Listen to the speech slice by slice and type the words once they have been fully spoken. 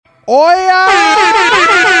Oh yeah!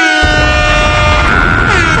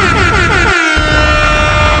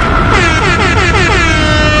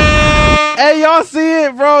 Hey, y'all see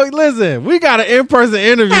it, bro? Listen, we got an in-person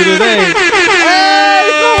interview today.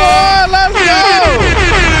 Hey, come on, let's go!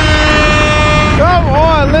 Come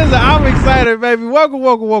on, listen, I'm excited, baby.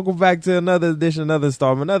 Welcome back to another edition, another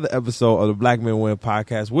installment, another episode of the Black Men Win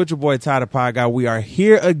podcast with your boy Ty the Pod Guy. We are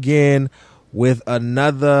here again with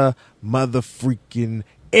another mother freaking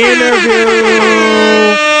interview.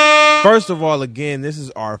 First of all, again, this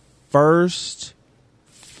is our first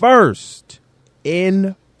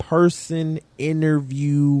in-person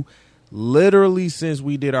interview literally since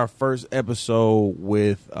we did our first episode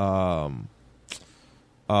with our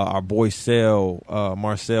boy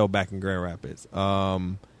Marcel back in Grand Rapids.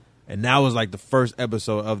 And that was like the first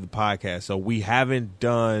episode of the podcast. So we haven't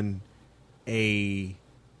done a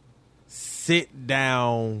sit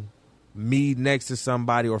down, me next to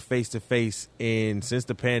somebody or face to face since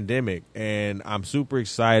the pandemic. And I'm super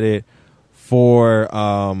excited for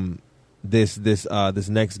this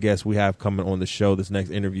next guest we have coming on the show, this next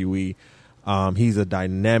interviewee. He's a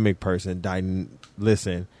dynamic person.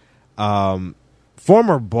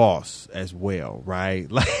 Former boss as well,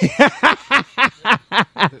 right? Like,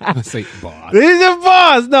 I say boss. He's a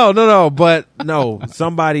boss. No. But no,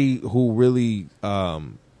 somebody who really,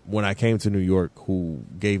 when I came to New York, who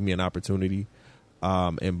gave me an opportunity,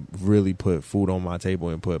 and really put food on my table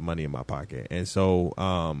and put money in my pocket. And so,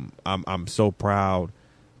 I'm so proud,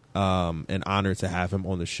 and honored to have him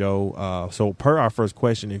on the show. So per our first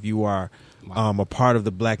question, if you are a part of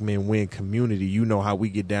the Black Men Win community, you know how we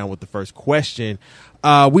get down with the first question.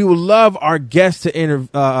 We would love our guest to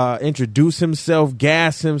introduce himself,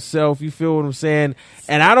 gas himself. You feel what I'm saying?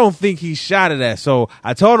 And I don't think he's shot at that. So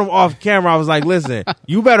I told him off camera, I was like, listen,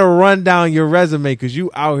 you better run down your resume because you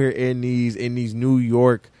out here in these New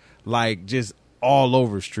York, like just all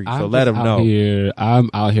over streets. So let him know. I'm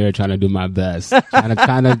out here trying to do my best, trying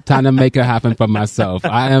to make it happen for myself.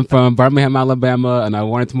 I am from Birmingham, Alabama, and I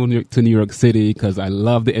wanted to move to New York City because I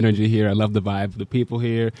love the energy here. I love the vibe, the people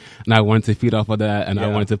here, and I wanted to feed off of that, and I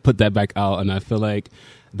wanted to put that back out. And I feel like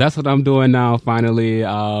that's what I'm doing now, finally.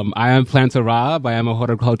 I am Planter Rob. I am a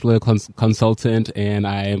horticultural consultant, and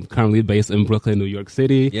I am currently based in Brooklyn, New York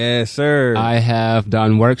City. Yes, sir. I have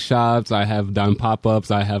done workshops. I have done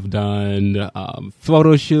pop-ups. I have done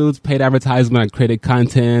photo shoots, paid advertisement. I created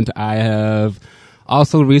content. I have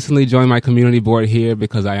also recently joined my community board here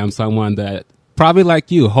because I am someone that, probably like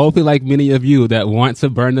you, hopefully like many of you, that want to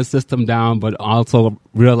burn the system down, but also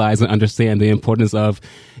realize and understand the importance of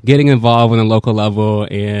getting involved on a local level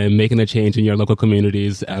and making a change in your local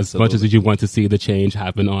communities as much as you want to see the change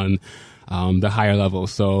happen on the higher level.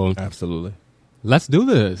 So absolutely. Let's do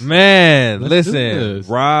this. Man, listen,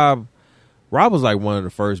 Rob was like one of the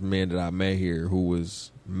first men that I met here who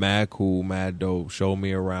was mad cool, mad dope, showed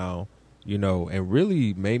me around, and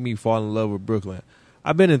really made me fall in love with Brooklyn.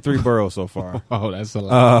 I've been in 3 boroughs so far. Oh, that's a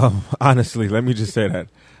lot. Honestly, let me just say that.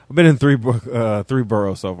 I've been in 3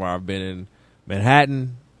 boroughs so far. I've been in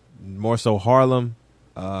Manhattan, more so Harlem.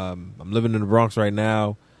 I'm living in the Bronx right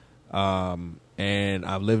now. And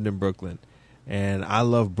I've lived in Brooklyn. And I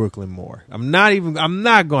love Brooklyn more. I'm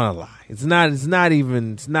not gonna lie. It's not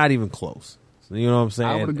even close. You know what I'm saying?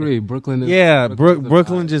 I would agree. Brooklyn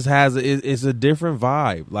just has it's a different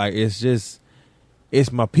vibe. Like it's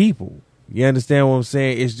my people. You understand what I'm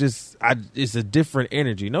saying? It's just, it's a different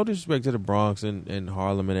energy. No disrespect to the Bronx and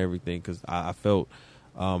Harlem and everything, because I felt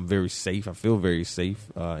very safe. I feel very safe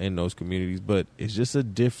in those communities, but it's just a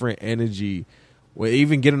different energy. Well,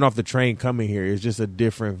 even getting off the train coming here is just a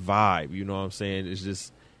different vibe. You know what I'm saying?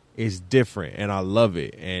 It's different, and I love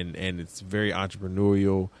it. And it's very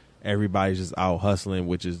entrepreneurial. Everybody's just out hustling,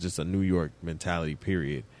 which is just a New York mentality,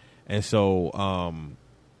 period. And so,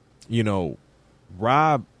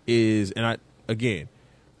 Rob is, and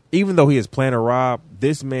even though he is Planter Rob,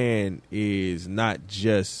 this man is not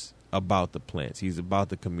just about the plants. He's about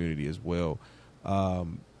the community as well.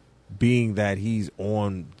 Being that he's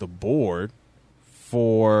on the board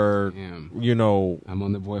for, I'm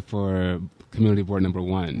on the board for community board number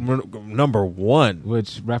 1. Number 1.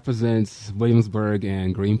 Which represents Williamsburg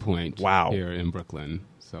and Greenpoint. Wow. Here in Brooklyn.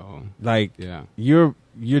 So, you're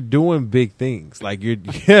doing big things. Like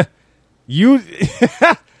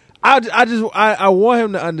I want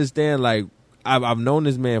him to understand, like, I've known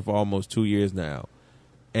this man for almost 2 years now,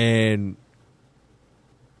 and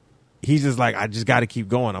he's just like, I just got to keep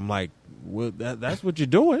going. I'm like, well, that's what you're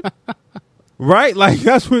doing, right? Like,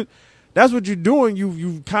 that's what you're doing.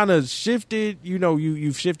 You've kind of shifted,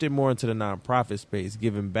 you've shifted more into the nonprofit space,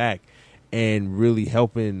 giving back and really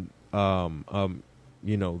helping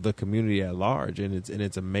the community at large. And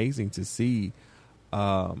it's amazing to see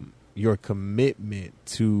your commitment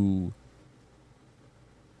to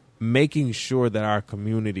making sure that our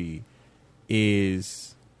community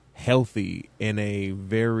is healthy in a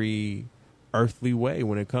very earthly way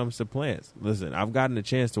when it comes to plants. Listen, I've gotten a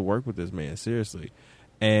chance to work with this man, seriously.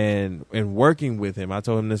 And working with him, I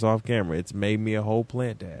told him this off camera, it's made me a whole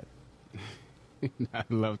plant dad.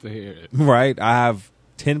 I'd love to hear it. Right? I have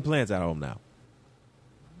 10 plants at home now.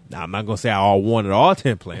 Now, I'm not going to say I all wanted all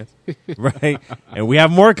 10 plants, right? And we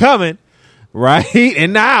have more coming, right?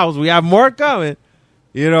 In the house, we have more coming.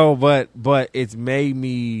 But it's made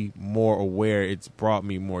me more aware. It's brought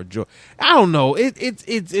me more joy. I don't know.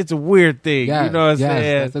 It's a weird thing. Yeah, you know what I'm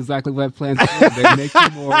saying? That's exactly what plants do. They make you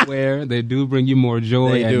more aware. They do bring you more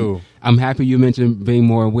joy. They do. I'm happy you mentioned being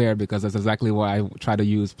more aware, because that's exactly why I try to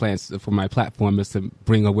use plants for my platform, is to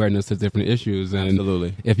bring awareness to different issues. And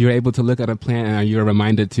absolutely. If you're able to look at a plant and you're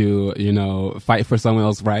reminded to, fight for someone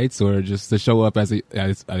else's rights, or just to show up as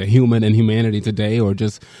a human in humanity today, or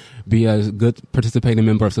just be a good participating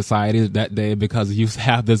member of society that day because you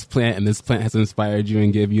have this plant and this plant has inspired you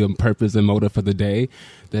and give you a purpose and motive for the day,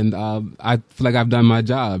 then I feel like I've done my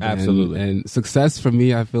job. Absolutely. And success for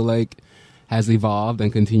me, I feel like, has evolved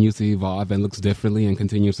and continues to evolve and looks differently and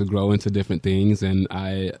continues to grow into different things. And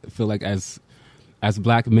I feel like as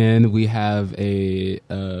black men, we have a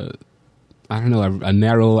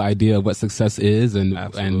narrow idea of what success is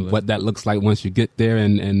and what that looks like once you get there.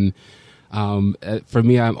 And for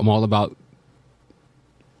me, I'm all about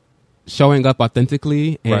showing up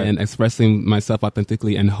authentically and expressing myself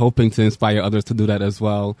authentically and hoping to inspire others to do that as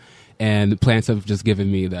well. And plants have just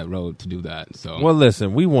given me that road to do that. So, well,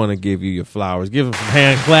 listen, we want to give you your flowers. Give them some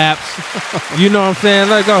hand claps. You know what I'm saying?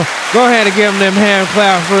 Let's go ahead and give them hand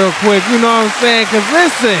claps real quick. You know what I'm saying? Because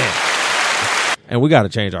listen, and we got to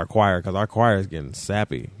change our choir because our choir is getting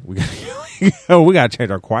sappy. We got to change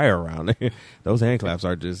our choir around. Those hand claps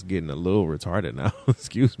are just getting a little retarded now.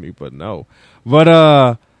 Excuse me, but no.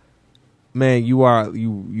 But man,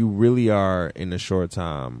 you really are in a short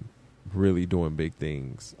time really doing big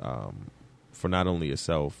things for not only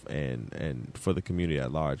yourself and for the community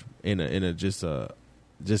at large in a just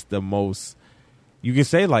the most, you can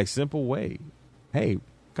say, like, simple way. Hey,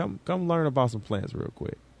 come learn about some plants real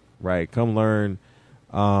quick, right? Come learn,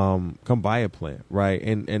 come buy a plant, right?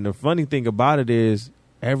 And the funny thing about it is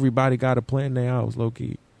everybody got a plant in their house, low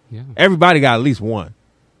key. Yeah, everybody got at least one.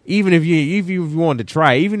 Even if you wanted to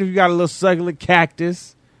try, even if you got a little succulent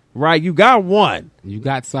cactus. Right, you got one. You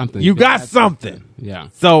got something. You got something. Yeah.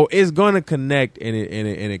 So it's going to connect, and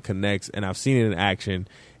it connects. And I've seen it in action,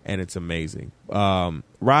 and it's amazing.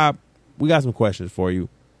 Rob, we got some questions for you.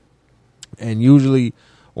 And usually,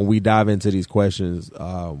 when we dive into these questions,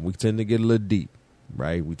 we tend to get a little deep.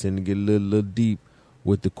 Right, we tend to get a little deep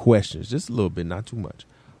with the questions, just a little bit, not too much.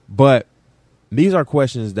 But these are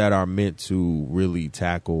questions that are meant to really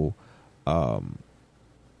tackle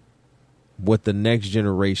what the next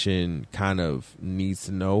generation kind of needs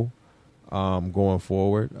to know going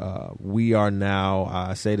forward. We are now,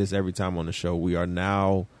 I say this every time on the show, we are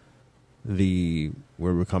now we're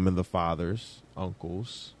becoming the fathers,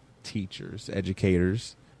 uncles, teachers,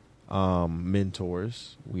 educators,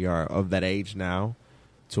 mentors. We are of that age now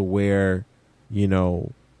to where,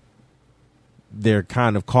 they're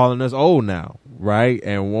kind of calling us old now, right?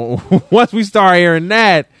 And once we start hearing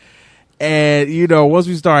that, and, once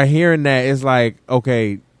we start hearing that, it's like,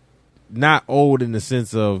 okay, not old in the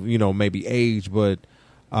sense of, maybe age, but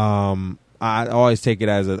I always take it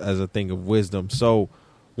as a thing of wisdom. So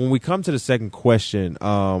when we come to the second question,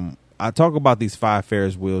 I talk about these 5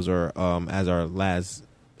 Ferris wheels, or as our last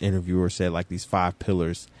interviewer said, like these 5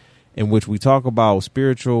 pillars in which we talk about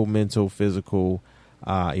spiritual, mental, physical,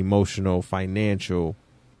 emotional, financial,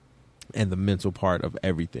 and the mental part of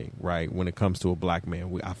everything, right? When it comes to a black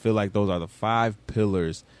man, I feel like those are the 5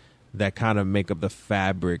 pillars that kind of make up the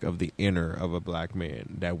fabric of the inner of a black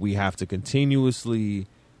man that we have to continuously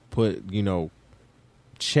put,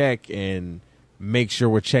 check and make sure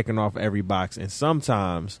we're checking off every box. And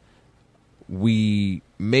sometimes we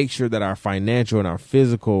make sure that our financial and our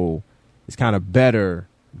physical is kind of better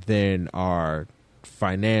than our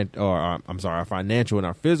financial and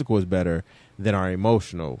our physical is better than our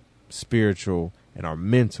emotional, spiritual, and our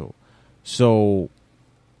mental. So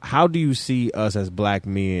how do you see us as black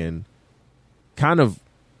men kind of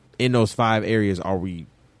in those 5 areas? Are we,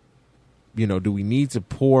 do we need to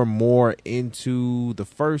pour more into the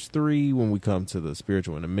first 3 when we come to the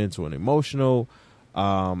spiritual and the mental and emotional?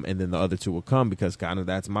 And then the other 2 will come, because kind of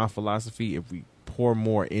that's my philosophy. If we pour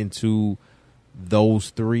more into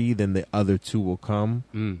those 3, then the other 2 will come.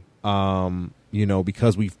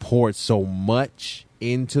 because we've poured so much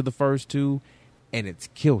into the first two, and it's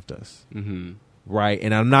killed us. Mm-hmm. Right.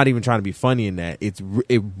 And I'm not even trying to be funny in that. It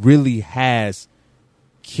really has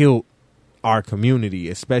killed our community,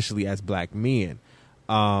 especially as black men.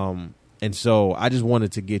 And so I just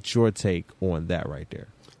wanted to get your take on that right there.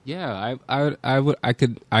 Yeah, I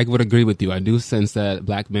would agree with you. I do sense that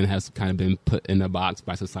black men has kind of been put in a box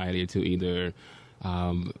by society to either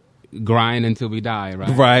grind until we die,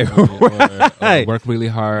 right? Right. Or work really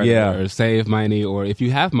hard, yeah, or save money, or if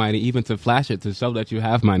you have money, even to flash it to show that you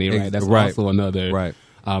have money, right? That's also another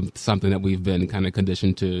something that we've been kind of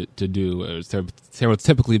conditioned to do, or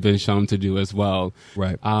stereotypically been shown to do as well.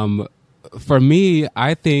 Right. For me,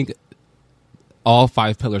 I think all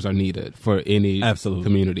 5 pillars are needed for any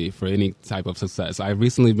community, for any type of success. I've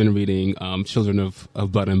recently been reading Children of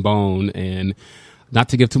Blood and Bone, and not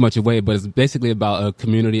to give too much away, but it's basically about a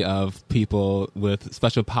community of people with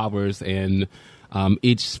special powers, and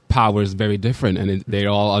each power is very different, and they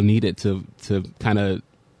all are needed to kind of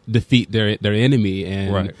defeat their enemy,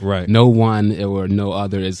 and no one or no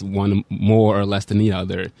other is one more or less than the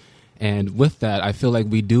other. And with that, I feel like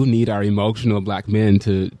we do need our emotional black men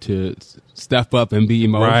to step up and be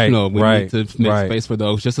emotional. We need to make space for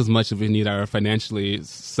those just as much as we need our financially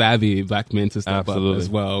savvy black men to step up as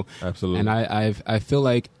well. Absolutely. And I feel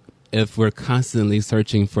like if we're constantly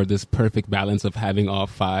searching for this perfect balance of having all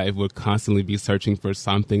 5, we'll constantly be searching for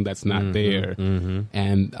something that's not there. Mm-hmm.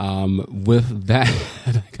 And with that,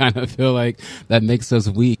 I kind of feel like that makes us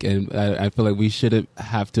weak. And I feel like we shouldn't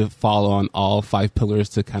have to fall on all 5 pillars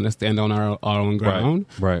to kind of stand on our own ground.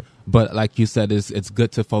 Right. But like you said, it's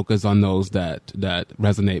good to focus on those that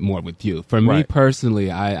resonate more with you. For me personally,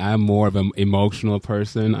 I'm more of an emotional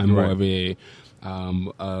person. I'm more of a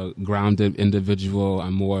grounded individual.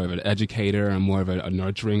 I'm more of an educator. I'm more of a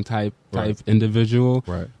nurturing type individual.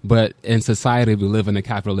 Right. But in society, we live in a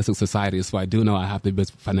capitalistic society, so I do know I have to be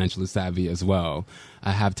financially savvy as well.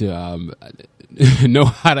 I have to know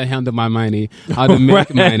how to handle my money, how to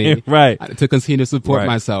make money, to continue to support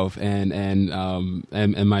myself and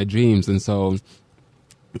my dreams. And so,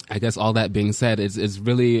 I guess all that being said, it's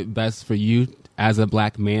really best for you as a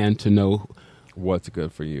black man to know what's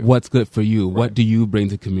good for you. What's good for you? Right. What do you bring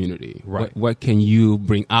to community? Right. What can you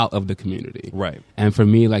bring out of the community? Right. And for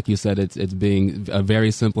me, like you said, it's being a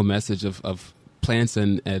very simple message of plants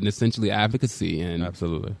and essentially advocacy. And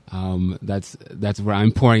absolutely, that's where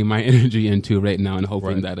I'm pouring my energy into right now, and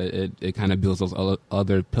hoping that it kind of builds those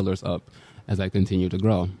other pillars up as I continue to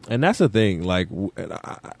grow. And that's the thing. Like,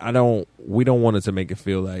 we don't want it to make it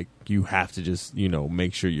feel like you have to just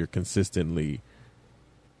make sure you're consistently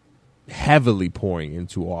heavily pouring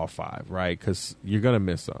into all 5, right? Because you're gonna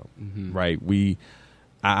miss some, right?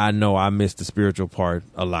 I know I miss the spiritual part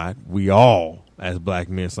a lot. We all, as black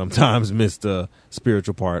men, sometimes miss the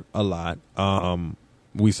spiritual part a lot.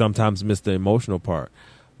 We sometimes miss the emotional part.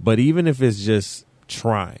 But even if it's just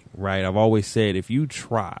trying, right? I've always said, if you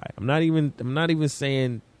try, I'm not even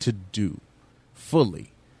saying to do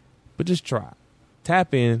fully, but just try.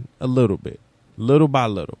 Tap in a little bit, little by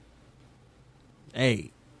little.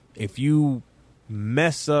 Hey, if you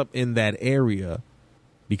mess up in that area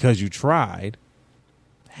because you tried,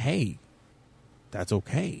 hey, that's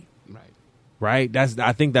okay. Right?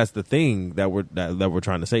 I think that's the thing that we're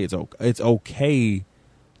trying to say. It's okay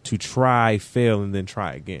to try, fail, and then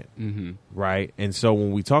try again. Mm-hmm. Right? And so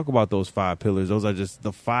when we talk about those 5 pillars, those are just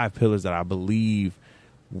the 5 pillars that I believe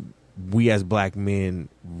we as black men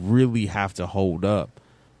really have to hold up.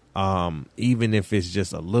 Even if it's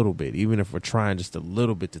just a little bit, even if we're trying just a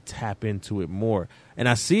little bit to tap into it more. And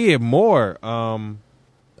I see it more,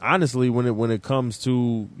 honestly, when it comes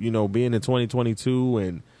to, being in 2022,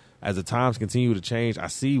 and as the times continue to change, I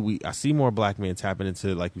see more black men tapping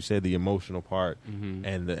into, like you said, the emotional part,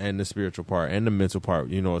 and the spiritual part and the mental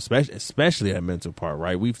part, especially that mental part,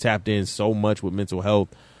 right? We've tapped in so much with mental health.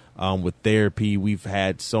 With therapy, we've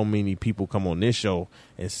had so many people come on this show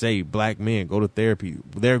and say black men go to therapy.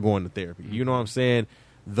 They're going to therapy. You know what I'm saying?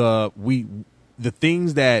 The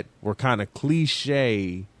things that were kind of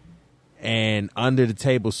cliche and under the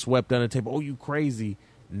table, swept under the table. Oh, you crazy.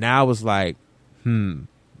 Now it's like,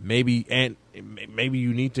 maybe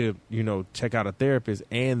you need to, check out a therapist.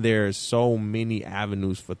 And there's so many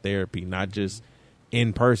avenues for therapy, not just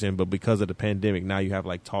in person, but because of the pandemic, now you have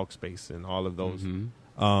like Talkspace and all of those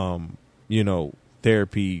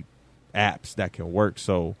therapy apps that can work.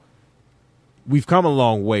 So we've come a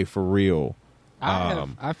long way for real.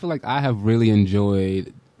 I feel like I have really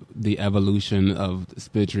enjoyed the evolution of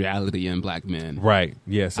spirituality in black men. Right.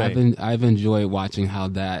 Yes. I've enjoyed watching how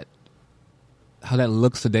that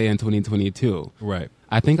looks today in 2022. Right.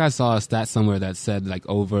 I think I saw a stat somewhere that said like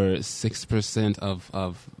over 6%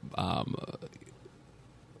 of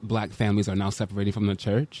black families are now separating from the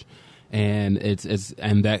church, and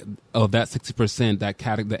and that of that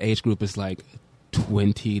 60%, the age group is like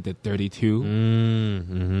 20 to 32,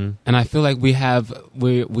 and I feel like we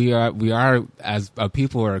are as a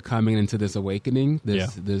people are coming into this awakening,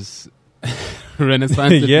 this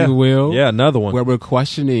renaissance, if you will. Yeah, another one where we're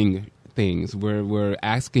questioning things, we're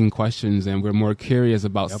asking questions, and we're more curious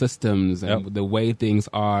about systems and the way things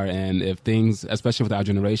are, and if things, especially with our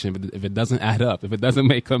generation, if it doesn't add up, if it doesn't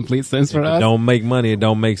make complete sense for us, it don't make money, it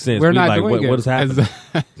don't make sense. We're not like, doing what is happening?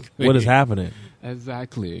 Exactly. What is happening?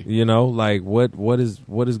 Exactly. You know, like what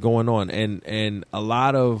is going on, and a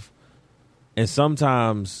lot of, and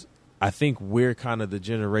sometimes I think we're kind of the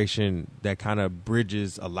generation that kind of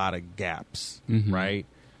bridges a lot of gaps, right?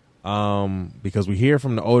 Because we hear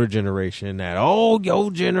from the older generation that, oh,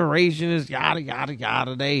 your generation is yada yada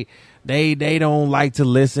yada. They don't like to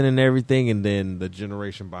listen and everything, and then the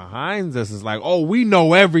generation behind us is like, oh, we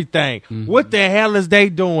know everything. What the hell is they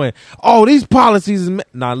doing? Oh, these policies.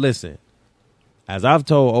 Now listen, as I've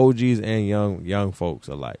told OGs and young folks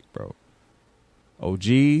alike, bro.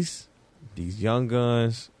 OGs, these young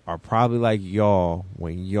guns are probably like y'all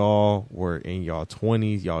when y'all were in y'all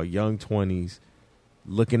 20s, y'all young 20s.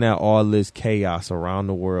 Looking at all this chaos around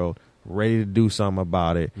the world, ready to do something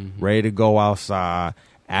about it, ready to go outside,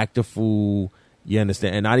 act a fool, you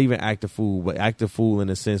understand? And not even act a fool, but act a fool in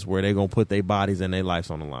the sense where they're going to put their bodies and their lives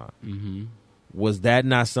on the line. Was that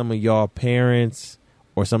not some of y'all parents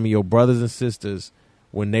or some of your brothers and sisters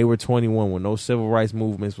when they were 21, when those civil rights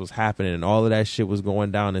movements was happening and all of that shit was going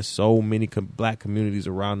down in so many black communities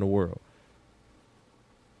around the world?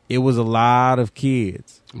 It was a lot of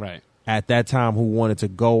kids. Right. At that time who wanted to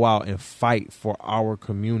go out and fight for our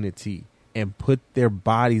community and put their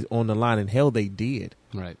bodies on the line. And hell, they did.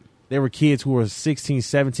 Right. There were kids who were 16,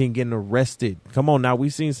 17 getting arrested. Come on now.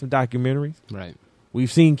 We've seen some documentaries. Right.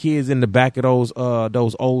 We've seen kids in the back of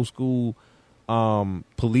those old school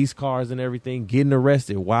police cars and everything getting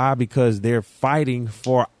arrested. Why? Because they're fighting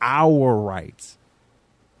for our rights.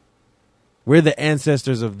 We're the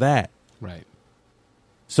ancestors of that. Right.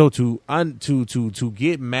 So to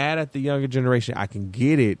get mad at the younger generation, I can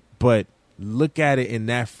get it, but look at it in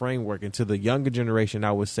that framework. And to the younger generation,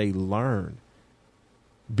 I would say learn.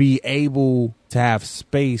 Be able to have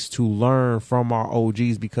space to learn from our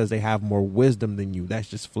OGs because they have more wisdom than you. That's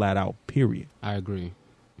just flat out, period. I agree.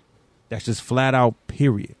 That's just flat out,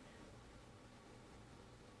 period.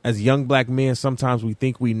 As young black men, sometimes we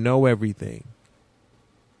think we know everything.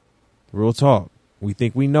 Real talk. We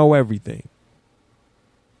think we know everything.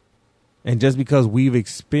 And just because we've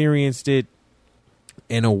experienced it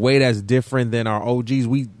in a way that's different than our OGs,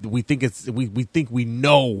 we think we think we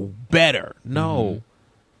know better. No.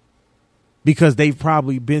 Because they've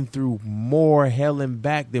probably been through more hell and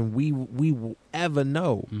back than we will ever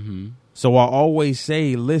know. So I always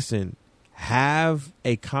say, listen, have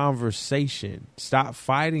a conversation. Stop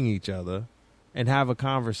fighting each other and have a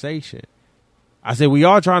conversation. I said, we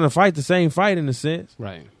all trying to fight the same fight in a sense.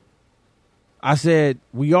 Right. I said,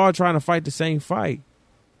 we all trying to fight the same fight.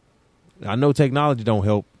 I know technology don't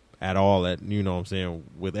help at all, you know what I'm saying,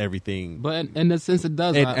 with everything. But in a sense, it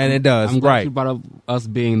does. And it does, I'm glad right. you brought up us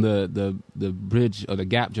being the bridge or the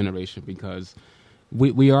gap generation, because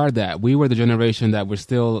we are that. We were the generation that were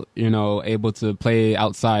still, able to play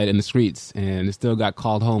outside in the streets and still got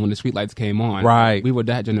called home when the street lights came on. Right. We were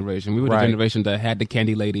that generation. We were the generation that had the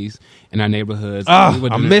candy ladies in our neighborhoods.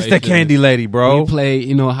 I miss the candy lady, bro. We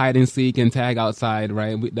play, hide and seek and tag outside,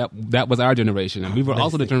 right? That was our generation. And we were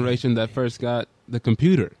also the generation that first got the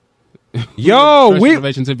computer. Yo, we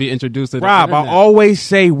generation to be introduced to Rob, the internet. I always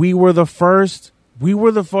say we were the first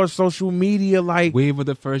social media, like we were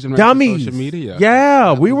the first generation dummies. Of social media.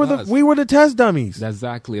 Yeah, we were the test dummies.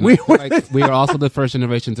 Exactly. And we are also the first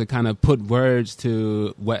generation to kind of put words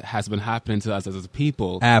to what has been happening to us as a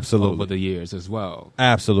people. Absolutely. Over the years as well.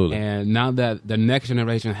 Absolutely. And now that the next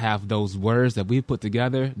generation have those words that we put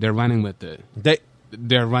together, they're running with it.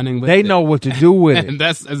 They're running with it. They know what to do with it. And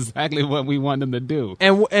that's exactly what we want them to do.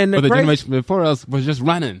 And the generation before us was just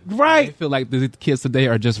running. Right. I feel like the kids today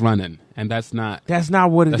are just running. And that's not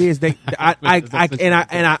what it is.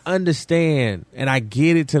 I understand and I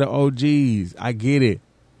get it to the OGs. I get it.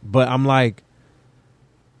 But I'm like,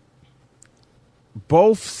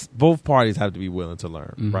 both parties have to be willing to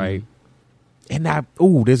learn, right? And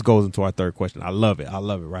this goes into our third question. I love it,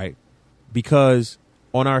 right? Because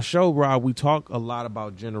on our show, Rob, we talk a lot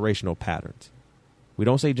about generational patterns. We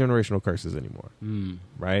don't say generational curses anymore,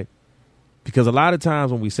 right? Because a lot of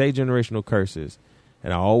times when we say generational curses,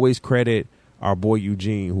 and I always credit our boy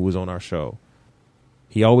Eugene, who was on our show,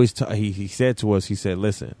 he always he said to us, he said,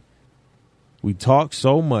 listen, we talk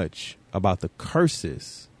so much about the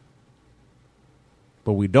curses,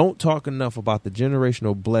 but we don't talk enough about the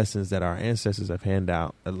generational blessings that our ancestors have handed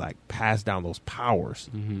out, like passed down, those powers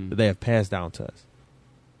that they have passed down to us.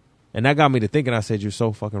 And that got me to thinking. I said, you're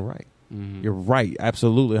so fucking right. You're right.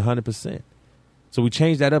 Absolutely. 100%. So we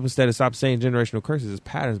changed that up. Instead of stop saying generational curses as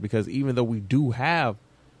patterns, because even though we do have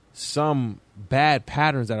some bad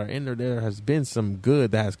patterns that are in there, there has been some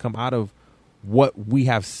good that has come out of what we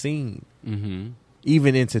have seen,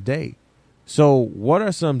 even in today. So what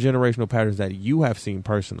are some generational patterns that you have seen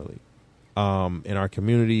personally in our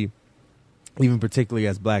community, even particularly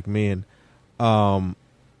as black men,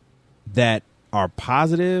 that are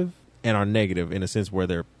positive and are negative in a sense where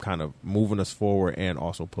they're kind of moving us forward and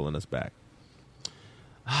also pulling us back?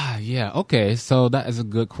 Yeah. Okay. So that is a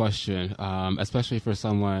good question, especially for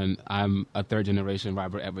someone. I'm a third generation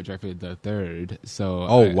Robert Edward Jeffery the third.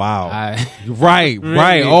 So wow. Right.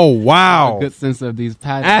 Right. Oh wow. A good sense of these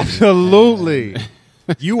patterns. Absolutely.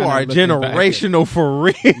 You are generational for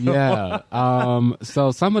real. Yeah.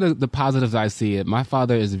 So some of the positives I see, my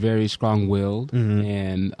father is very strong-willed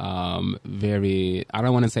and very, I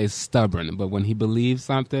don't want to say stubborn, but when he believes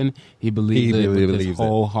something, he believes it with his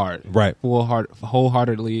whole heart. Right.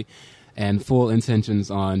 Wholeheartedly, and full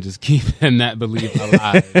intentions on just keeping that belief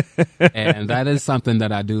alive. And that is something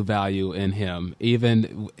that I do value in him,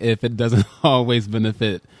 even if it doesn't always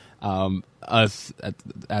benefit us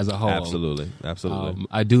as a whole. Absolutely.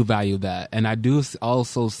 I do value that, and I do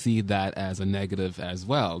also see that as a negative as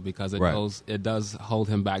well, because it does hold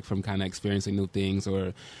him back from kind of experiencing new things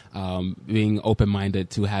or being open-minded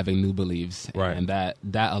to having new beliefs, and that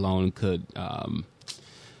alone could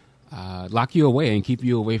lock you away and keep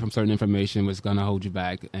you away from certain information, which is going to hold you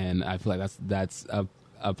back. And I feel like that's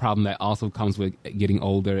a problem that also comes with getting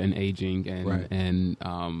older and aging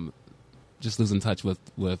and just losing touch with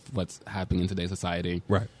what's happening in today's society.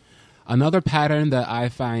 Right. Another pattern that I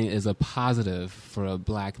find is a positive for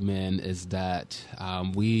black men is that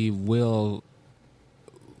I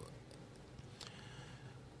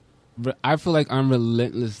feel like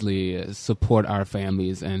unrelentlessly support our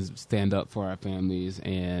families and stand up for our families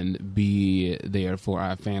and be there for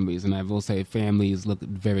our families. And I will say families look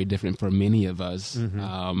very different for many of us.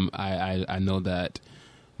 I know that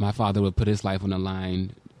my father would put his life on the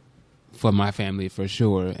line for my family for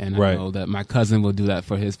sure, and I know that my cousin will do that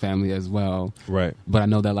for his family as well. Right. But I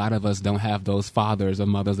know that a lot of us don't have those fathers or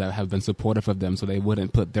mothers that have been supportive of them, so they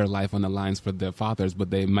wouldn't put their life on the lines for their fathers,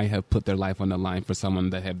 but they might have put their life on the line for someone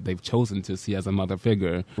that they've chosen to see as a mother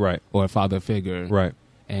figure, or a father figure,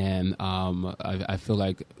 And I feel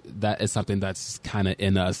like that is something that's kind of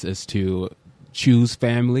in us, is to choose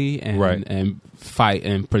family and fight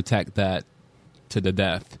and protect that to the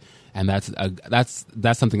death. And that's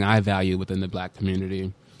something I value within the black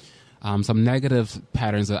community. Some negative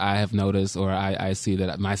patterns that I have noticed, or I see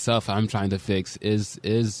that myself I'm trying to fix,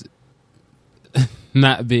 is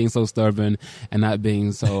not being so stubborn and not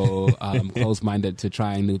being so close-minded to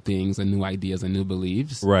trying new things and new ideas and new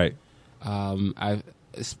beliefs. Right.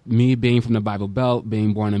 Me being from the Bible Belt,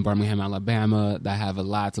 being born in Birmingham, Alabama, that have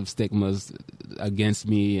lots of stigmas against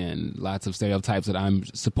me and lots of stereotypes that I'm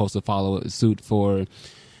supposed to follow suit for.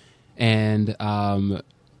 And I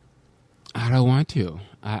don't want to.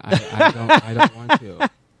 I don't want to.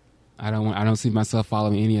 I don't see myself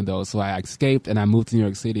following any of those. So I escaped and I moved to New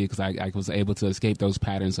York City because I was able to escape those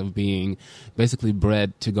patterns of being basically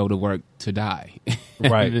bred to go to work to die.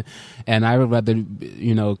 Right. And I would rather,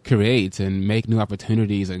 create and make new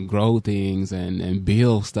opportunities and grow things and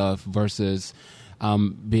build stuff versus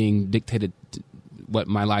being dictated what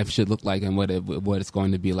my life should look like and what it's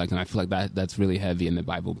going to be like. And I feel like that's really heavy in the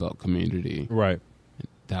Bible Belt community. Right.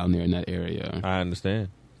 Down there in that area. I understand.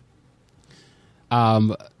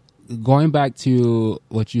 Going back to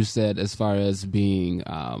what you said as far as being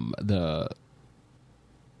the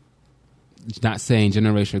not saying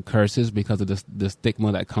generational curses because of the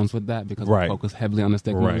stigma that comes with that, because we focus heavily on the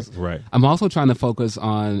stigmas. Right. I'm also trying to focus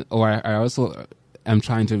on, or I also am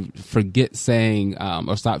trying to forget saying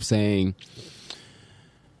or stop saying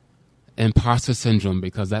imposter syndrome,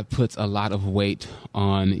 because that puts a lot of weight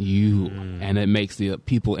on you and it makes the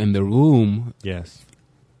people in the room,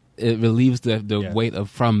 it relieves the weight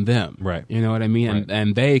from them. Right. You know what I mean?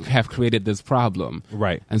 And they have created this problem.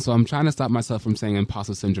 Right. And so I'm trying to stop myself from saying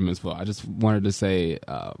imposter syndrome as well. I just wanted to say,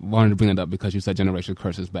 wanted to bring it up because you said generational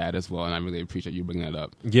curse is bad as well. And I really appreciate you bringing it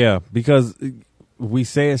up. Yeah, because we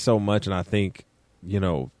say it so much. And I think,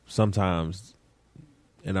 sometimes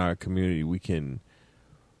in our community, we can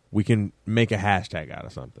we can make a hashtag out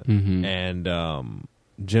of something. Mm-hmm. And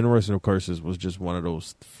generational curses was just one of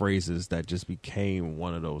those phrases that just became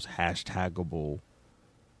one of those hashtagable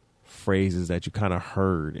phrases that you kind of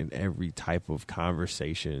heard in every type of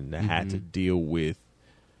conversation that had to deal with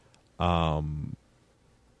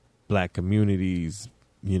Black communities,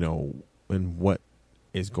 you know, and what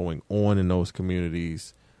is going on in those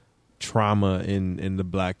communities, trauma in the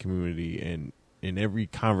Black community, and in every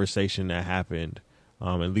conversation that happened,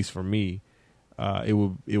 at least for me, it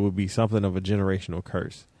would be something of a generational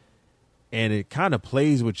curse. And it kind of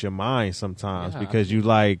plays with your mind sometimes because you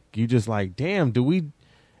just like, damn, do we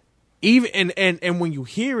even and when you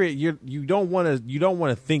hear it, you don't want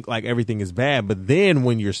to think like everything is bad, but then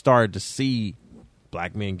when you're starting to see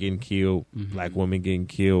Black men getting killed, Black women getting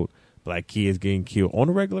killed, Black kids getting killed on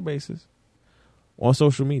a regular basis on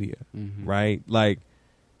social media, right? Like,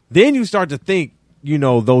 then you start to think, you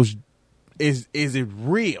know, those is it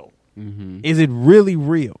real? Is it really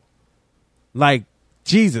real? Like,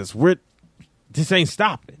 Jesus, this ain't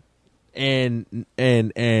stopping, and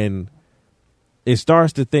it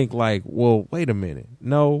starts to think like, well, wait a minute,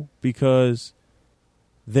 no, because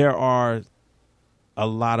there are a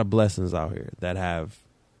lot of blessings out here that have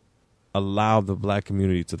allowed the Black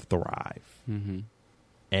community to thrive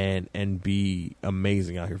and be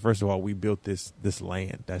amazing out here. First of all, we built this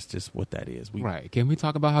land. That's just what that is. Right. Can we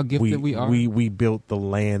talk about how gifted we are? We built the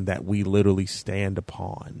land that we literally stand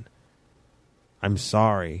upon. I'm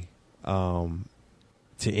sorry to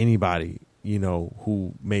anybody, you know,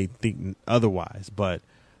 who may think otherwise, but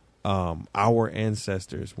our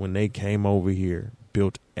ancestors, when they came over here,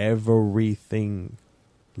 built everything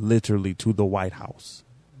literally to the White House.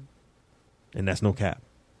 And that's no cap.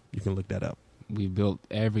 You can look that up. We built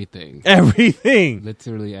everything. Everything.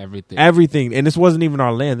 Literally everything. Everything. And this wasn't even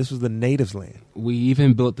our land. This was the natives' land. We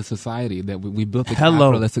even built the society that we built the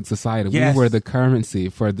capitalistic society. Yes. We were the currency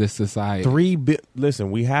for this society.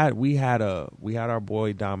 Listen, we had our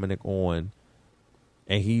boy Dominic on,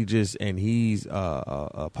 and he's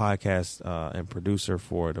a podcast and producer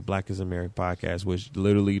for the Black is American podcast, which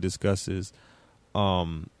literally discusses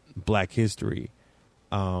Black history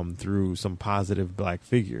through some positive Black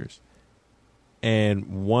figures.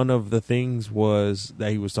 And one of the things that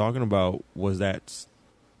he was talking about was that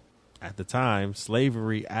at the time,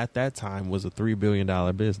 slavery at that time was a $3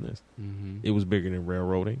 billion business. It was bigger than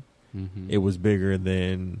railroading. It was bigger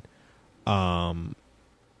than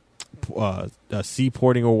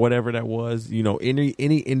seaporting or whatever that was. You know, any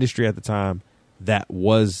industry at the time that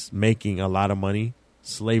was making a lot of money,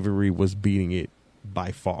 slavery was beating it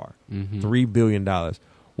by far. $3 billion,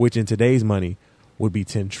 which in today's money would be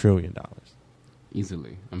 $10 trillion.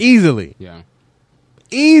 Easily. Yeah.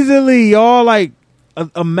 Easily, y'all. Like,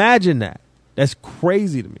 imagine that. That's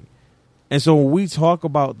crazy to me. And so when we talk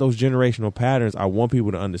about those generational patterns, I want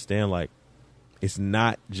people to understand, like, it's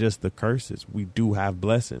not just the curses. We do have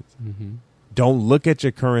blessings. Don't look at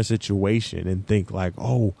your current situation and think like,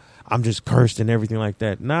 oh, I'm just cursed and everything like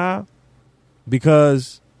that. Nah,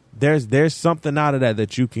 because there's something out of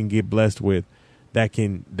that you can get blessed with that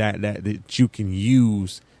you can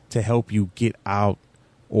use to help you get out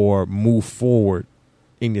or move forward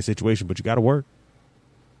in your situation. But you got to work.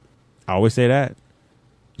 I always say that.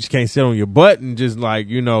 You just can't sit on your butt and just like,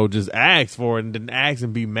 you know, just ask for it and then ask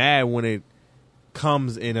and be mad when it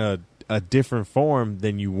comes in a different form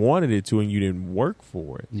than you wanted it to and you didn't work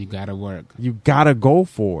for it. You got to work. You got to go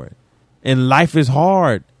for it. And life is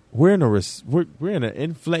hard. We're in an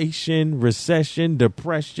inflation, recession,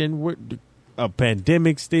 depression, we're a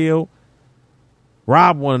pandemic still.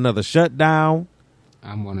 Rob want another shutdown.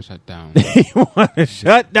 I want to shut down. He want to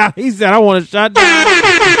shut down. He said, I want to shut down.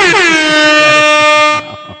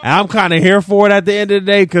 And I'm kind of here for it at the end of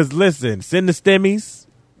the day because, listen, send the stimmies.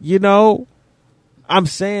 You know, I'm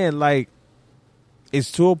saying, like,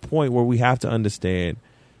 it's to a point where we have to understand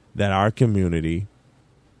that our community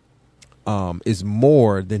is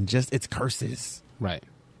more than just its curses. Right.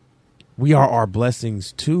 We are our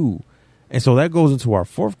blessings, too. And so that goes into our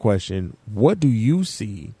fourth question. What do you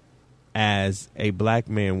see as a Black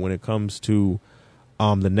man when it comes to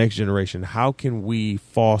the next generation? How can we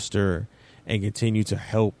foster and continue to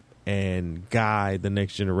help and guide the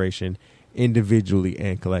next generation individually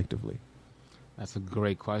and collectively? That's a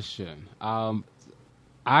great question. I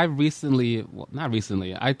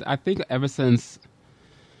think ever since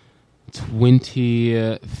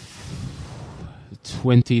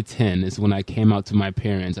 2010 is when I came out to my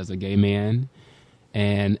parents as a gay man.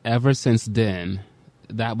 And ever since then,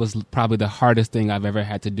 that was probably the hardest thing I've ever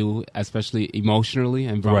had to do, especially emotionally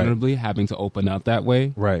and vulnerably, having to open up that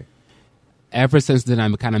way. Right. Ever since then, I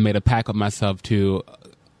kind of made a pact with myself to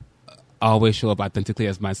always show up authentically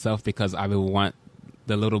as myself because I would want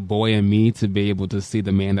the little boy in me to be able to see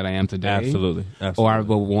the man that I am today. Absolutely. Or I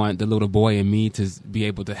would want the little boy in me to be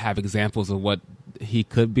able to have examples of what he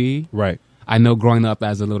could be. Right. I know growing up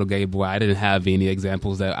as a little gay boy, I didn't have any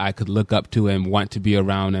examples that I could look up to and want to be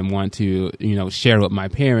around and want to, share with my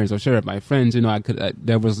parents or share with my friends.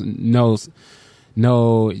 There was no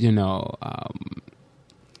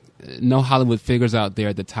Hollywood figures out there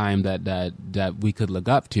at the time that we could look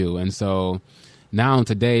up to. And so now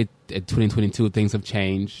today, in 2022, things have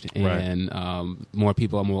changed, and more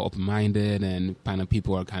people are more open-minded, and kind of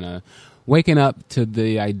people are kind of waking up to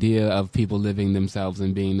the idea of people living themselves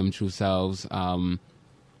and being them true selves.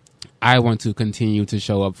 I want to continue to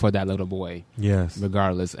show up for that little boy, yes,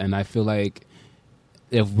 regardless. And I feel like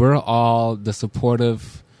if we're all the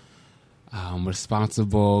supportive,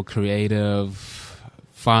 responsible, creative,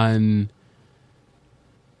 fun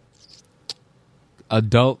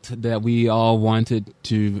adult that we all wanted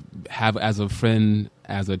to have as a friend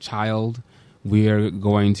as a child, we are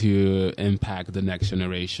going to impact the next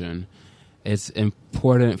generation. It's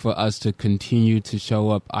important for us to continue to show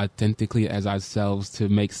up authentically as ourselves, to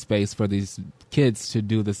make space for these kids to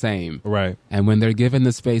do the same. Right. And when they're given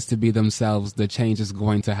the space to be themselves, the change is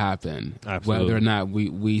going to happen. Absolutely. Whether or not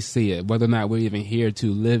we see it, whether or not we're even here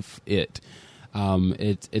to live it,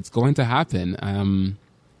 it's going to happen.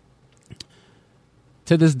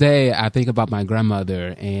 To this day, I think about my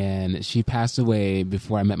grandmother, and she passed away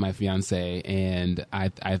before I met my fiance, and I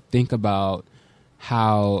think about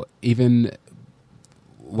how even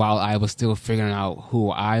while I was still figuring out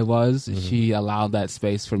who I was, she allowed that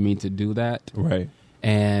space for me to do that. Right.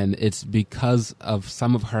 And it's because of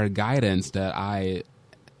some of her guidance that I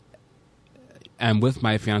am with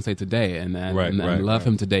my fiance today, and love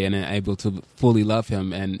him today, and am able to fully love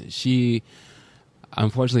him. And she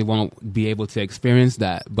unfortunately won't be able to experience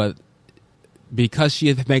that, but because she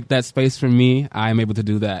had make that space for me, I'm able to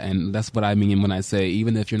do that. And that's what I mean when I say,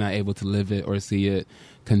 even if you're not able to live it or see it,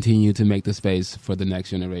 continue to make the space for the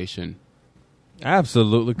next generation.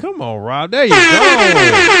 Absolutely. Come on, Rob. There you go.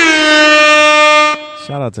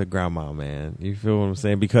 Shout out to grandma, man. You feel what I'm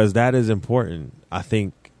saying? Because that is important. I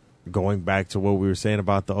think going back to what we were saying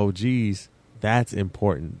about the OGs, that's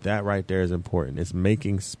important. That right there is important. It's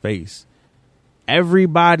making space.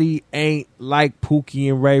 Everybody ain't like Pookie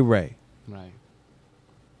and Ray Ray. Right.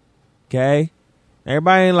 Okay?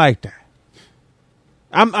 Everybody ain't like that.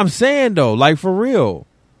 I'm saying though, like for real.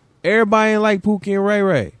 Everybody ain't like Pookie and Ray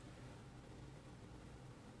Ray.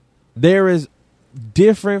 There is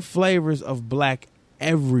different flavors of black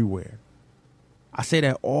everywhere. I say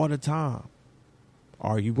that all the time.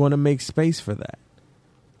 Are you going to make space for that?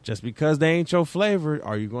 Just because they ain't your flavor,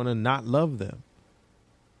 are you going to not love them?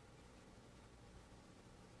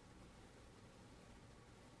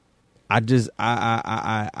 I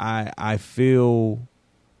feel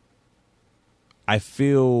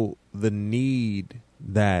the need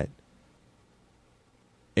that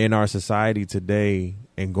in our society today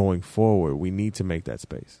and going forward, we need to make that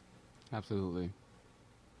space. Absolutely.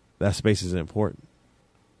 That space is important.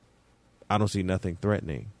 I don't see nothing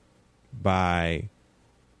threatening by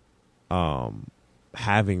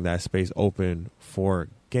having that space open for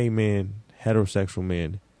gay men, heterosexual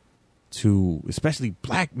men, to especially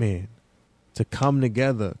black men, to come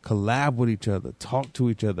together, collab with each other, talk to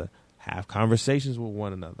each other, have conversations with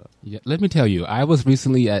one another. Yeah, let me tell you, I was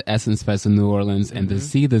recently at Essence Fest in New Orleans, and to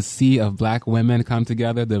see the sea of black women come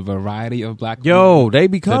together, the variety of black women, they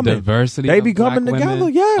be coming. The diversity they of be coming black together,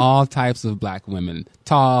 women, yeah. All types of black women.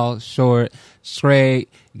 Tall, short, straight,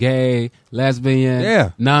 gay,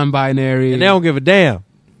 lesbian, non-binary. And they don't give a damn.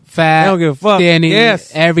 Fat, they don't give a fuck. Skinny,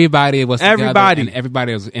 yes. Everybody was together, everybody. and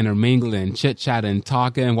everybody was intermingling, chit-chatting,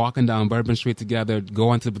 talking, walking down Bourbon Street together,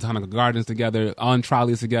 going to Botanical Gardens together, on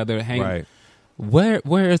trolleys together, hanging. Right.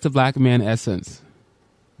 Where is the black man essence?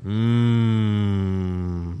 Mm-hmm.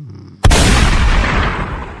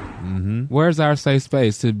 Where's our safe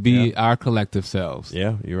space to be our collective selves?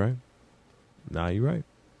 Yeah, you're right. You're right.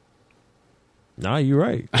 You're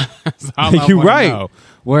right. You're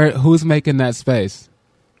right. Who's making that space?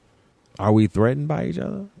 Are we threatened by each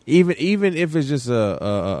other? Even if it's just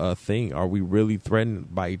a thing, are we really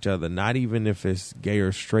threatened by each other? Not even if it's gay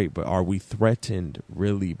or straight, but are we threatened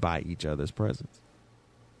really by each other's presence?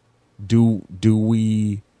 Do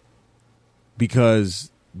we?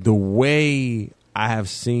 Because the way I have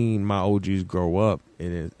seen my OGs grow up,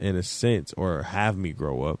 in a sense, or have me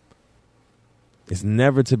grow up, it's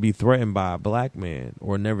never to be threatened by a black man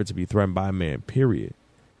or never to be threatened by a man, period.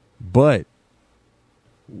 But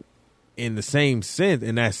in the same sense,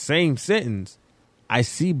 in that same sentence, I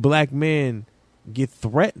see black men get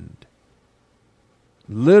threatened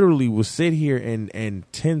literally will sit here and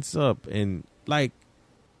tense up and like,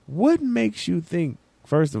 what makes you think,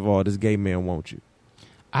 first of all, this gay man wants you?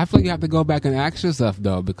 I feel like you have to go back and ask yourself,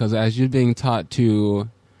 though, because as you're being taught to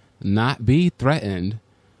not be threatened,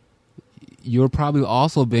 you're probably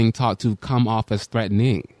also being taught to come off as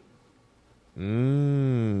threatening.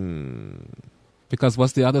 Because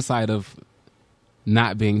what's the other side of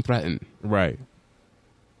not being threatened? Right.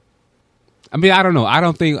 I mean, I don't know. I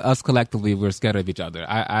don't think us collectively we're scared of each other.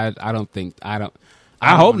 I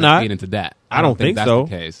hope not. Get into that. I don't think that's so. The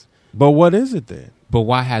case. But what is it then? But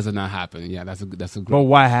why has it not happened? Yeah, that's a great. But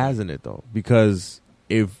why hasn't it though? Because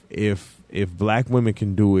if black women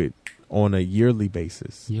can do it on a yearly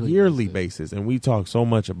basis, and we talk so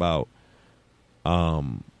much about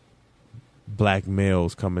black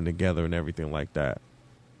males coming together and everything like that,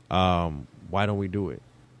 why don't we do it?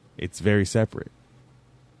 It's very separate.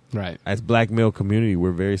 Right. As black male community,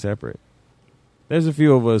 we're very separate. There's a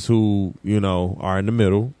few of us who, are in the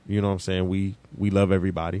middle. You know what I'm saying? We love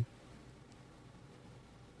everybody.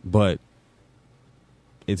 But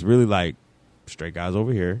it's really like straight guys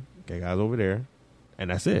over here, gay guys over there, and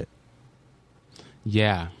that's it.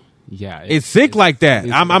 Yeah. Yeah. It's sick like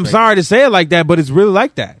that. I'm sorry to say it like that, but it's really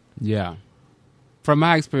like that. Yeah. From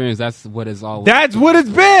my experience, that's what it's always. That's what it's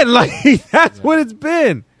been. Like, that's what it's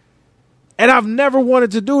been. And I've never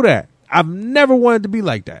wanted to do that. I've never wanted to be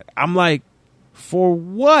like that. I'm like, for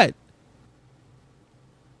what?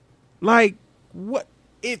 Like, what?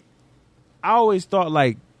 I always thought,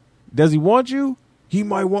 like, does he want you? He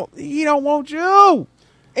don't want you.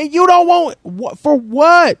 And you don't want, what, for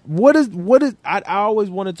what? What is, I always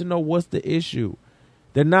wanted to know what's the issue.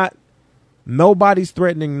 Nobody's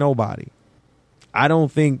threatening nobody. I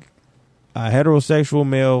don't think a heterosexual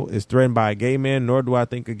male is threatened by a gay man, nor do I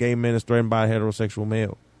think a gay man is threatened by a heterosexual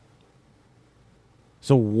male.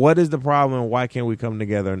 So what is the problem and why can't we come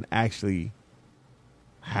together and actually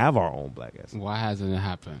have our own black ass? Why hasn't it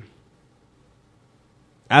happened?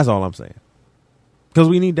 That's all I'm saying. Because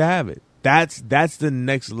we need to have it. That's the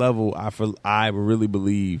next level. I really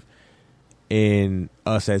believe in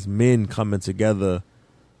us as men coming together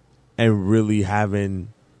and really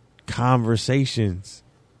having conversations,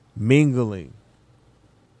 mingling,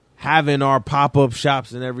 having our pop-up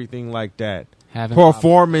shops and everything like that. Having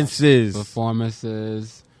performances,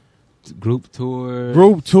 group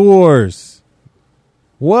tours.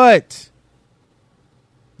 What?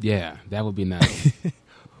 Yeah, that would be nice.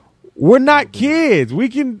 We're not kids.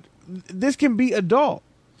 This can be adult.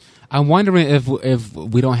 I'm wondering if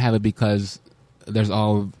we don't have it because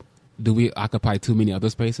do we occupy too many other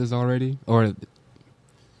spaces already? Or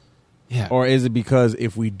is it because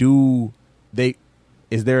if we do,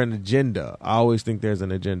 is there an agenda? I always think there's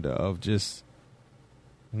an agenda of just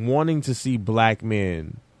wanting to see black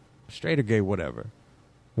men, straight or gay, whatever,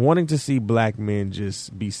 wanting to see black men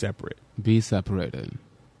just be separate. Be separated.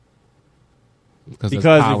 Because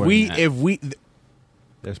if we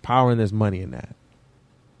there's power and there's money in that.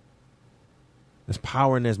 There's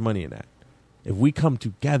power and there's money in that. If we come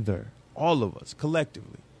together, all of us,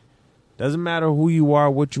 collectively, doesn't matter who you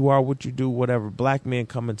are, what you do, whatever, black men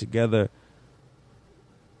coming together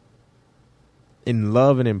in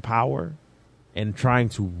love and in power and trying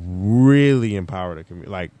to really empower the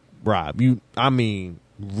community. Like, Rob,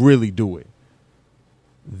 really do it.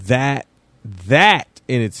 That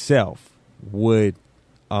in itself would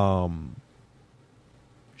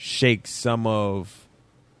shake some of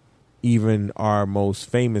even our most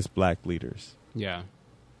famous black leaders. Yeah.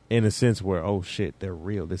 In a sense where, oh shit, they're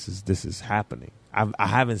real. This is happening. I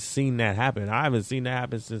haven't seen that happen. I haven't seen that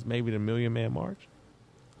happen since maybe the Million Man March.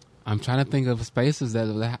 I'm trying to think of spaces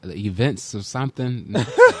events or something.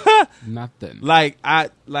 Nothing. Like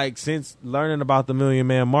since learning about the Million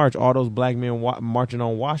Man March, all those black men marching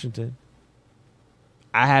on Washington,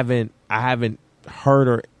 I haven't heard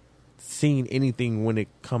or seen anything when it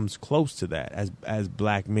comes close to that as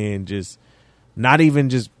black men just not even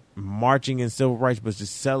just marching in civil rights, but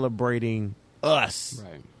just celebrating us.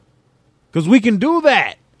 Right. Because we can do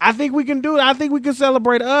that. I think we can do it. I think we can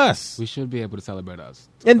celebrate us. We should be able to celebrate us.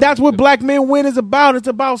 And that's what Black Men Win is about. It's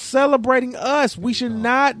about celebrating us. We should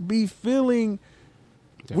not be feeling,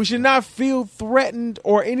 we should not feel threatened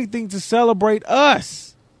or anything to celebrate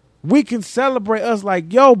us. We can celebrate us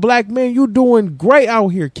like, yo, black men, you doing great out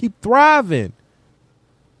here. Keep thriving.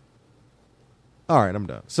 All right, I'm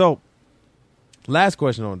done. So, last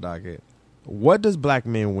question on the docket. What does Black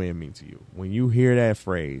Men Win mean to you? When you hear that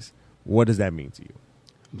phrase, what does that mean to you?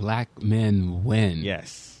 Black men win.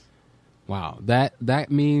 Yes. Wow.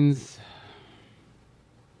 That means...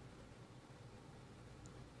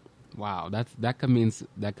 wow, that could mean so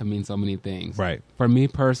many things. Right. For me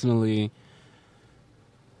personally,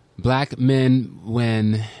 Black men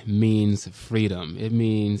win means freedom. It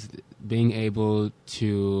means being able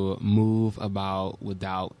to move about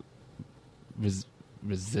without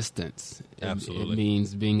resistance. Absolutely. It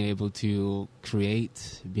means being able to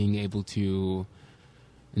create, being able to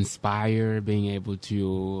inspire, being able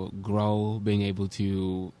to grow, being able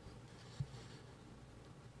to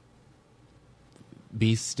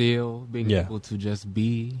be still, being able to just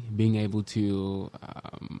be, being able to,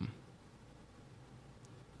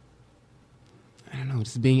 I don't know,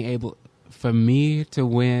 just being able, for me to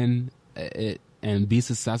win it and be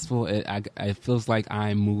successful, it feels like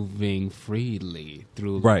I'm moving freely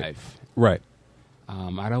through life. Right.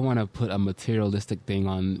 I don't want to put a materialistic thing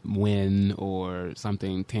on win or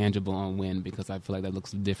something tangible on win because I feel like that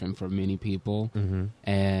looks different for many people. Mm-hmm.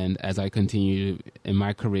 And as I continue in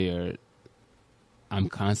my career, I'm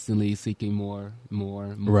constantly seeking more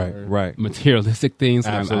materialistic things.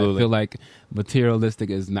 Absolutely. I feel like materialistic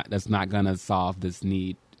that's not gonna solve this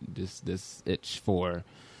need, this itch for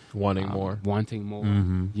wanting more.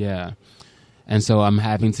 Mm-hmm. Yeah. And so I'm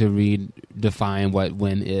having to redefine what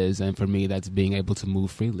win is, and for me, that's being able to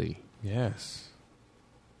move freely. Yes.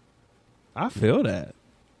 I feel that.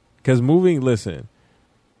 Because listen,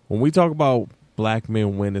 when we talk about Black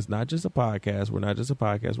men win, it's not just a podcast. We're not just a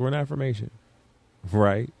podcast. We're an affirmation.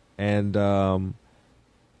 Right? And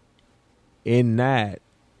in that,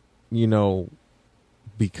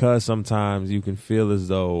 because sometimes you can feel as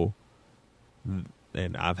though,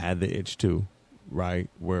 and I've had the itch too,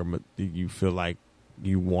 right? Where you feel like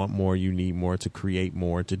you want more, you need more to create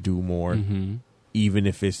more, to do more, mm-hmm. even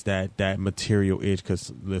if it's that material itch.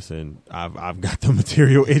 Because listen, I've got the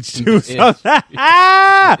material itch too. So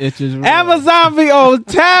Itch is real. Amazon be on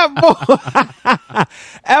tap, boy.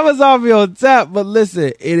 Amazon be on tap. But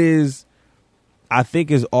listen, it is. I think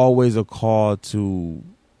it's always a call to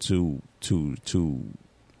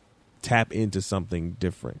tap into something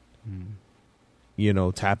different.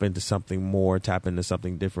 Tap into something more, tap into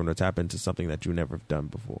something different, or tap into something that you never have done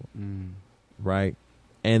before. Right?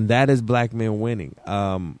 And that is Black men winning.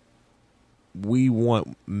 We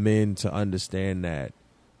want men to understand that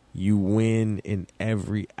you win in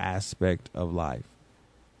every aspect of life.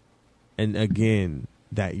 And again,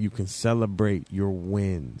 that you can celebrate your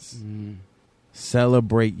wins.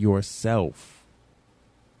 Celebrate yourself.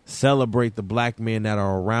 Celebrate the Black men that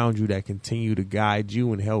are around you that continue to guide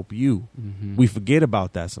you and help you. Mm-hmm. We forget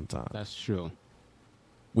about that sometimes. That's true.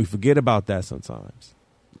 We forget about that sometimes.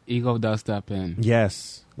 Ego does step in.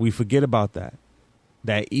 Yes, we forget about that.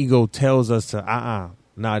 That ego tells us to,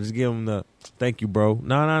 nah, just give them the, thank you, bro.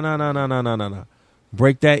 No.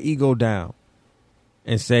 Break that ego down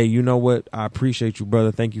and say, you know what? I appreciate you,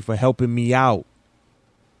 brother. Thank you for helping me out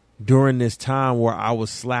during this time where I was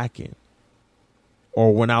slacking.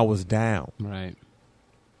 Or when I was down. Right.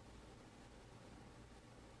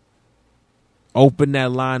 Open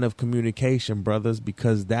that line of communication, brothers,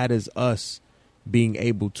 because that is us being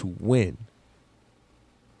able to win.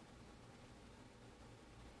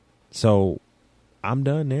 So I'm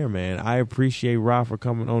done there, man. I appreciate Rob for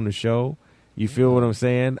coming on the show. You feel what I'm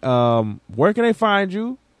saying? Where can they find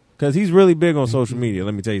you? Because he's really big on social media.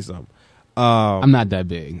 Let me tell you something. I'm not that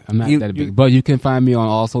big. But you can find me on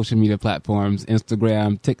all social media platforms: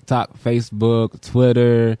 Instagram, TikTok, Facebook,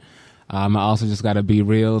 Twitter. I also just got a Be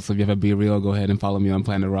Real. So if you have a Be Real, go ahead and follow me on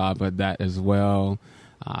Planet Rob at that as well.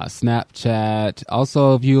 Snapchat.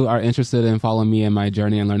 Also, if you are interested in following me in my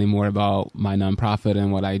journey and learning more about my nonprofit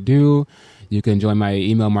and what I do, you can join my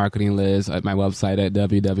email marketing list at my website at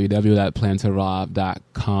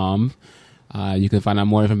www.plantarob.com. You can find out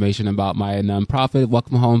more information about my nonprofit,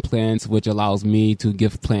 Welcome Home Plants, which allows me to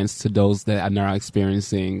give plants to those that are now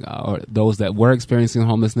experiencing, or those that were experiencing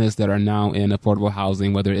homelessness that are now in affordable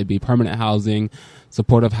housing, whether it be permanent housing,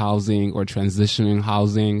 supportive housing, or transitioning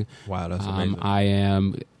housing. Wow, that's amazing. I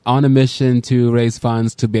am on a mission to raise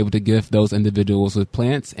funds to be able to gift those individuals with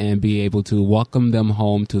plants and be able to welcome them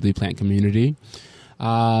home to the plant community.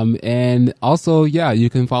 And also, you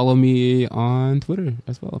can follow me on Twitter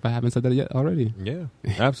as well, if I haven't said that yet already. Yeah,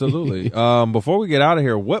 absolutely. Before we get out of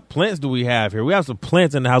here, what plants do we have here? We have some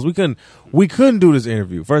plants in the house. We couldn't do this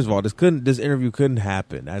interview. First of all, this interview couldn't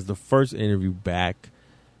happen as the first interview back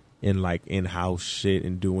in like in-house shit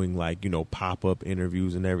and doing like, pop-up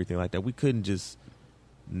interviews and everything like that. We couldn't just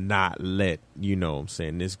not let, you know what I'm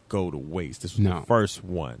saying, this go to waste. This was No. the first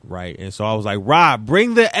one, right? And so I was like, Rob,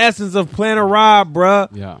 bring the essence of Planter Rob, bruh.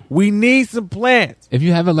 Yeah. We need some plants. If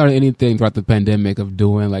you haven't learned anything throughout the pandemic of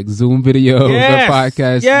doing like Zoom videos Yes, or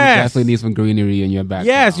podcasts, yes. you definitely need some greenery in your background.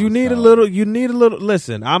 Yes, you need so. you need a little,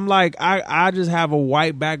 listen, I'm like, I just have a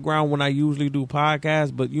white background when I usually do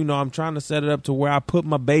podcasts, but you know, I'm trying to set it up to where I put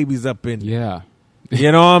my babies up in. Yeah.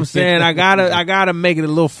 You know what I'm saying? I gotta make it a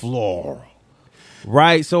little floral.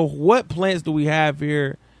 Right. So what plants do we have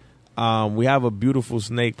here? We have a beautiful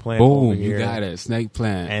snake plant over Boom, here. you got it. Snake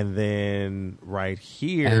plant. And then right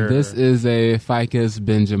here. And this is a Ficus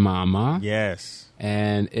benjamama. Yes.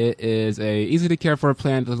 And it is a easy to care for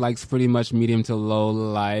plant that likes pretty much medium to low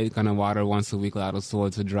light, kind of water once a week, allow the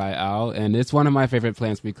soil to dry out. And it's one of my favorite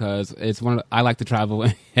plants because I like to travel,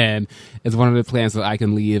 and it's one of the plants that I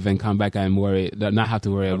can leave and come back and not have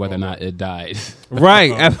to worry whether or not it died.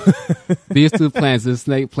 Right. These two plants, this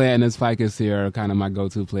snake plant and this ficus here, are kind of my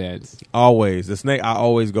go-to plants. Always. The snake, I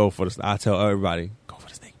always go for I tell everybody, go for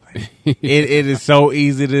the snake plant. it is so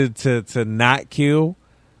easy to not kill.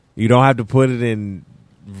 You don't have to put it in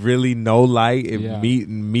really no light.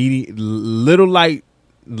 Little light,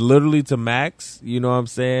 literally to max. You know what I'm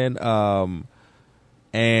saying?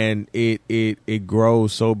 And it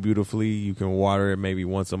grows so beautifully. You can water it maybe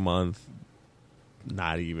once a month.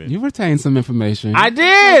 Not even. You retained some information. I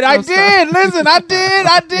did. Listen, I did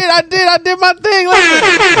my thing. Listen.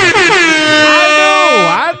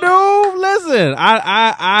 I do. Listen,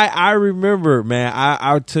 I remember, man.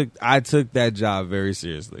 I took that job very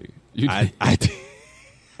seriously. I did.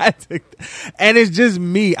 I took, and it's just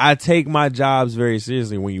me. I take my jobs very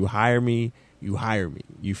seriously. When you hire me, you hire me.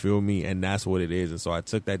 You feel me? And that's what it is. And so I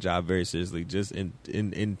took that job very seriously, just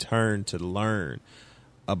in turn to learn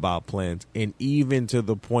about plants, and even to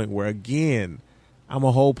the point where, again, I'm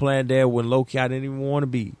a whole plant dad when low-key I didn't even want to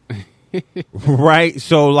be. Right?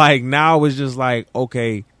 So like now it's just like,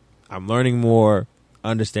 okay, I'm learning more,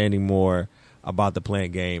 understanding more about the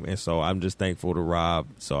plant game, and so I'm just thankful to Rob.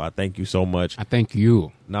 So I thank you so much. I thank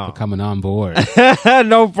you for coming on board.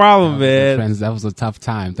 No problem, man. Friends, that was a tough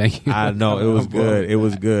time. Thank you. I know it was good. It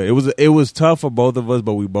was good. It was tough for both of us,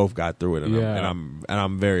 but we both got through it, and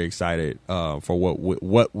I'm very excited for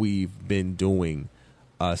what we've been doing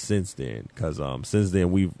since then. Because since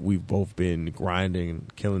then we've both been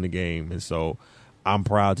grinding, killing the game, and so I'm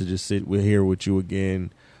proud to just sit here with you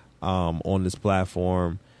again on this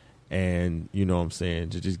platform. And you know what I'm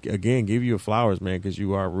saying, to just again give you flowers, man, because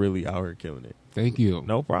you are really out here killing it. Thank you.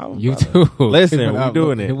 No problem. You brother. too. Listen, we're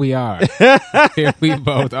doing it. Here we are. Here we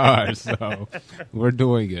both are. So we're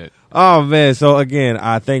doing it. Oh man! So again,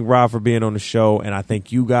 I thank Rob for being on the show, and I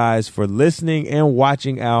thank you guys for listening and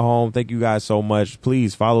watching at home. Thank you guys so much.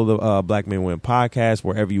 Please follow the Black Men Win podcast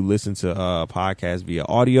wherever you listen to podcasts via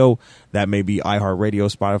audio. That may be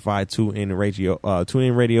iHeartRadio, Spotify,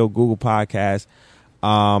 TuneIn Radio, Google Podcasts.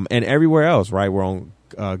 And everywhere else, right? We're on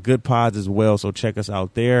Good Pods as well, so check us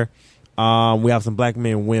out there. We have some Black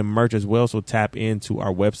Men Win merch as well, so tap into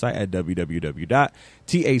our website at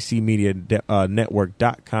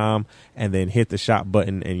www.tacmedianetwork.com and then hit the shop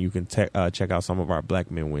button, and you can check out some of our Black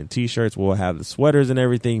Men Win t-shirts. We'll have the sweaters and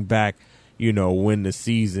everything back, you know, when the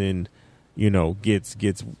season, you know, gets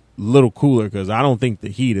little cooler, because I don't think the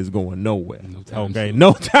heat is going nowhere. No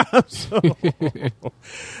time soon.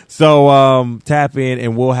 So tap in,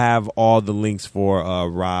 and we'll have all the links for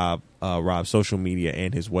Rob's social media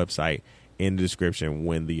and his website in the description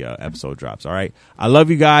when the episode drops. All right, I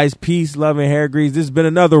love you guys. Peace, love, and hair grease. This has been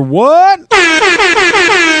another what?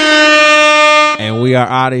 And we are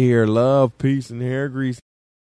out of here. Love, peace, and hair grease.